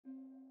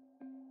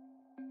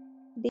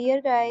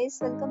Dear guys,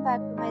 welcome back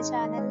to my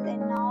channel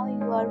and now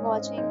you are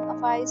watching a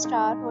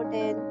 5-star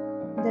hotel.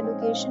 The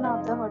location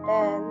of the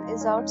hotel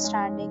is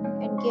outstanding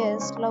and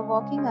guests love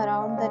walking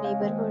around the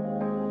neighborhood.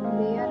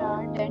 There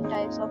are 10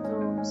 types of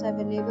rooms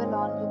available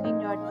on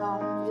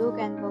booking.com. You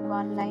can book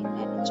online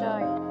and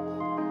enjoy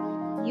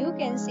it. You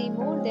can see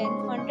more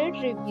than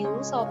 100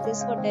 reviews of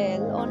this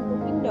hotel on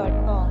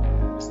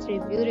booking.com. Its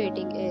review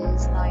rating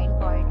is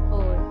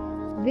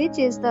 9.4, which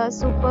is the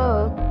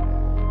superb.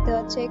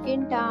 The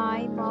check-in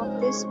time of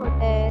this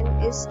hotel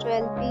is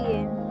 12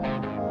 p.m.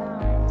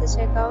 and the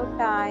check-out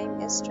time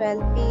is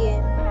 12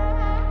 p.m.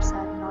 Pets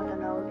are not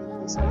allowed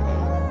in this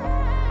hotel.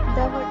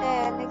 The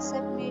hotel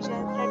accepts major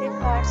credit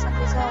cards and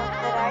reserves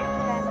the right to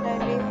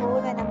temporarily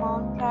hold an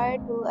amount prior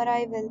to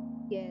arrival.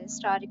 Guests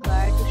are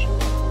required to show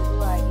a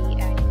photo ID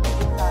and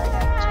credit card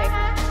at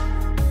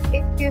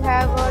check-in. If you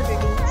have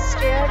already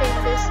stayed in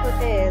this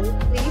hotel,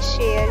 please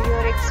share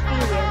your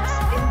experience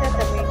in the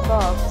comment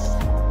box.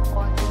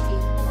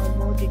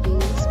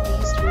 Details,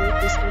 please read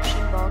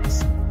description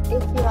box.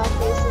 If you are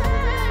facing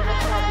any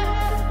problem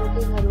in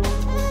booking a room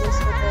in this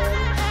hotel,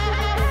 you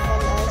can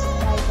tell us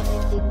by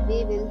commenting. We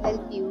will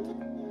help you.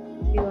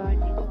 If you are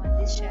new on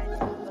this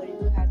channel or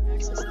you have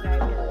not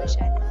subscribed our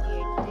channel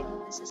yet, then you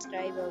must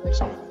subscribe our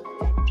channel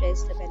and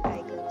press the bell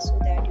icon so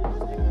that you do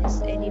not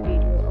miss any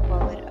video of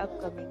our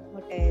upcoming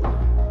hotel.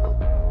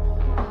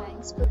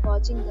 Thanks for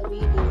watching the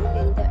video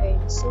till the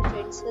end. So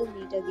friends, will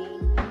meet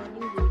again in a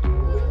new video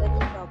with a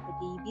new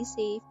property. Be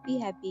safe, be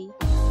happy.